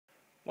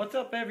What's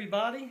up,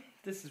 everybody?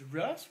 This is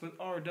Russ with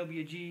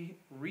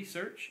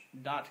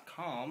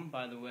rwgresearch.com,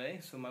 by the way.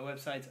 So my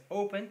website's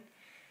open,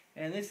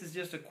 and this is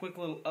just a quick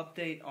little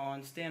update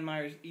on Stan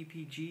Meyer's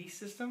EPG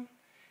system.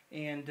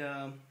 And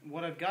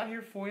what I've got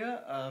here for you,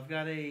 I've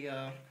got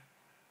a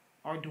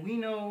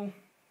Arduino.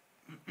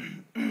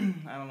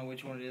 I don't know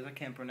which one it is. I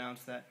can't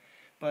pronounce that.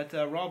 But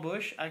Raw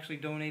Bush actually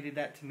donated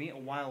that to me a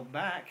while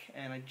back,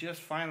 and I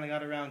just finally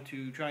got around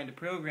to trying to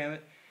program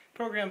it.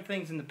 Programmed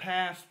things in the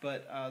past,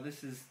 but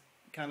this is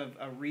kind of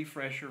a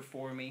refresher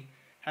for me.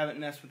 Haven't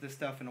messed with this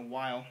stuff in a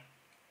while.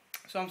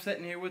 So I'm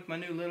sitting here with my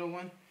new little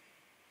one.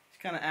 He's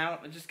kind of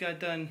out. I just got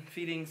done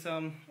feeding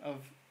some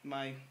of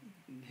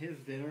his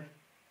dinner.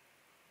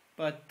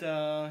 But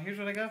here's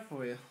what I got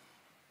for you.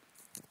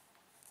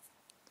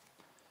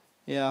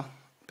 Yeah,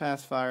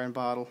 pacifier and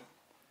bottle.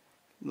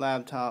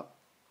 Laptop,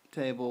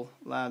 table,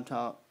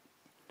 laptop.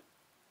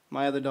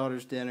 My other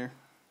daughter's dinner.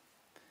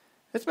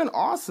 It's been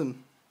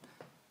awesome.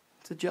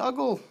 It's a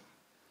juggle.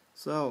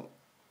 So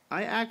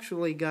I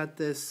actually got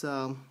this,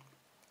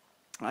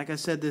 like I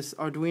said, this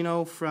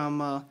Arduino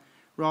from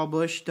Raw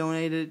Bush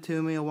donated it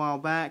to me a while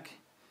back.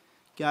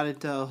 Got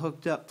it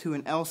hooked up to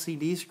an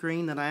LCD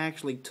screen that I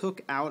actually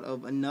took out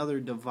of another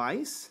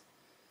device.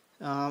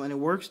 And it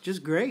works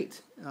just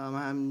great.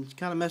 I'm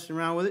kind of messing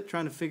around with it,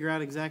 trying to figure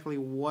out exactly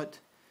what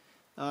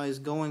is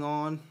going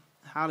on,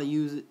 how to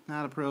use it,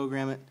 how to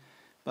program it.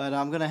 But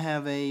I'm going to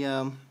have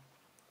a...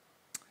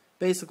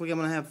 Basically, I'm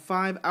going to have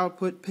 5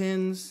 output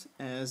pins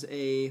as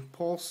a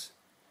pulse,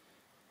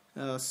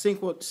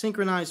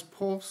 synchronized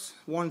pulse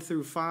 1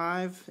 through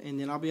 5, and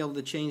then I'll be able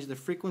to change the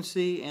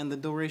frequency and the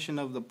duration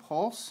of the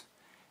pulse,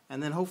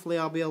 and then hopefully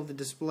I'll be able to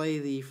display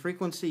the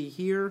frequency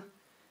here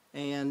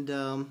and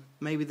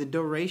maybe the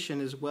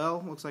duration as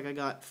well. Looks like I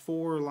got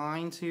 4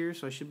 lines here,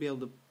 so I should be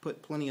able to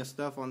put plenty of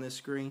stuff on this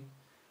screen.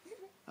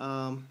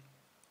 And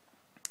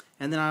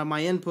then on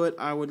my input,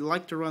 I would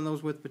like to run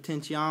those with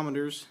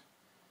potentiometers,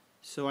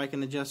 so I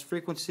can adjust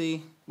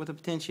frequency with a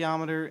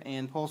potentiometer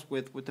and pulse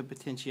width with the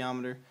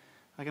potentiometer.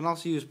 I can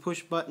also use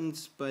push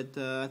buttons, but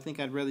I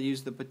think I'd rather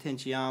use the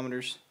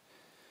potentiometers.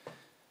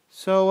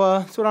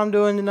 So that's what I'm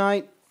doing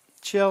tonight,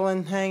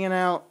 chilling, hanging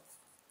out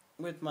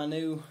with my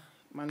new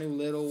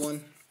little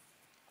one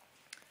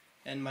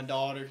and my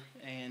daughter.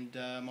 And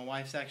my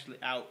wife's actually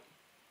out.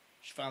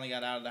 She finally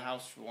got out of the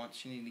house for once.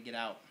 She needed to get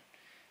out.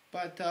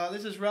 But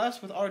this is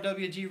Russ with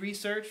RWG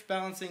Research,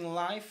 balancing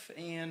life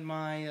and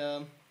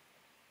my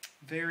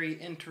very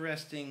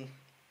interesting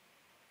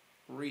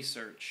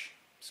research.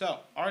 So,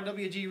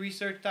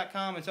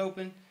 rwgresearch.com, it's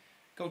open.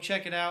 Go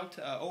check it out.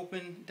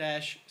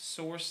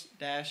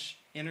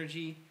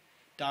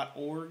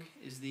 open-source-energy.org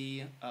is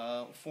the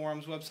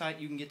forums website.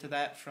 You can get to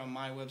that from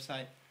my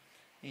website.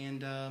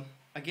 And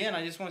again,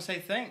 I just want to say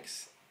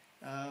thanks.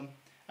 I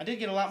did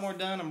get a lot more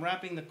done. I'm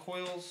wrapping the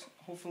coils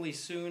hopefully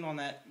soon on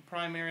that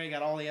primary.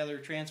 Got all the other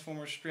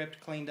transformers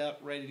stripped, cleaned up,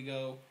 ready to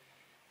go.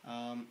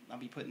 I'll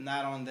be putting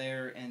that on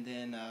there, and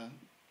then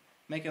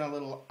making a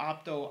little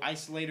opto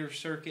isolator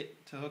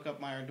circuit to hook up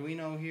my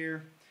Arduino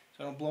here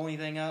so I don't blow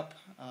anything up.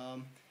 Then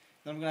I'm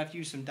going to have to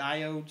use some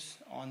diodes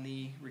on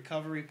the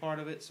recovery part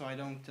of it so I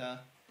don't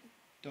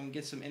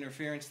get some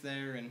interference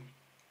there, and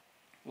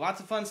lots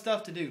of fun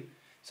stuff to do.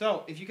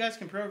 So if you guys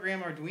can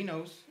program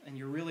Arduinos and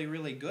you're really,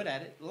 really good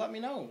at it, let me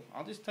know.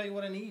 I'll just tell you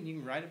what I need and you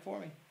can write it for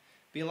me.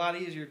 Be a lot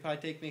easier. It'd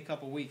probably take me a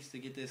couple weeks to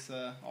get this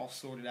all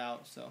sorted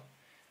out. So,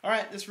 all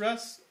right, this is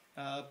Russ.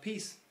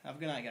 Peace. Have a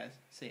good night, guys.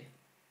 See ya.